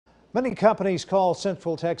Many companies call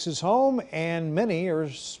Central Texas home, and many are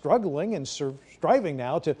struggling and striving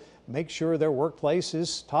now to make sure their workplace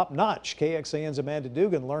is top-notch. KXAN's Amanda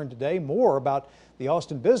Dugan learned today more about the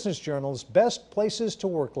Austin Business Journal's Best Places to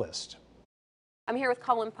Work list. I'm here with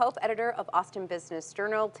Colin Pope, editor of Austin Business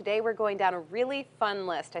Journal. Today we're going down a really fun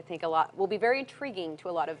list. I think will be very intriguing to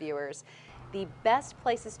a lot of viewers. The best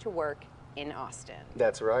places to work in Austin.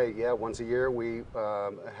 That's right. Yeah, once a year we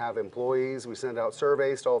have employees. We send out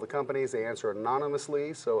surveys to all the companies. They answer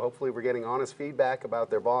anonymously, so hopefully we're getting honest feedback about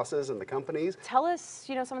their bosses and the companies. Tell us,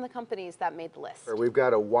 some of the companies that made the list. We've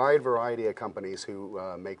got a wide variety of companies who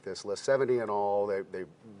make this list, 70 in all. They're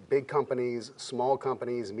big companies, small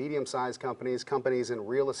companies, medium-sized companies, companies in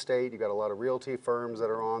real estate. You've got a lot of realty firms that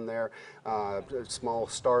are on there, small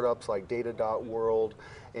startups like Data.World.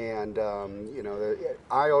 And,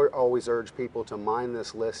 I always urge people to mind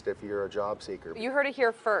this list if you're a job seeker. You heard it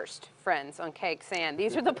here first, friends, on KXAN.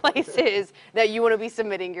 These are the places that you want to be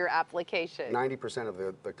submitting your application. 90% of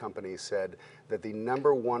the companies said that the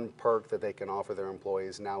 #1 perk that they can offer their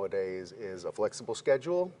employees nowadays is a flexible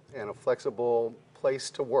schedule and a flexible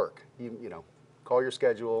place to work. You call your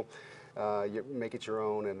schedule. You make it your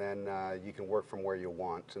own, and then you can work from where you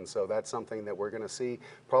want. And so that's something that we're going to see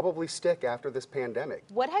probably stick after this pandemic.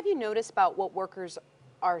 What have you noticed about what workers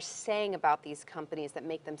are saying about these companies that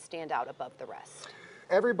make them stand out above the rest?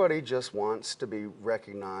 Everybody just wants to be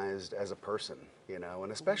recognized as a person,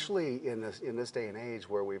 and especially in this day and age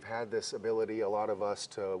where we've had this ability, a lot of us,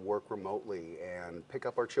 to work remotely and pick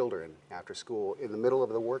up our children after school in the middle of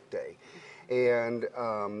the workday. And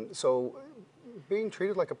so being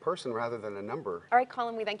treated like a person rather than a number. All right,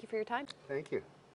 Colin, we thank you for your time. Thank you.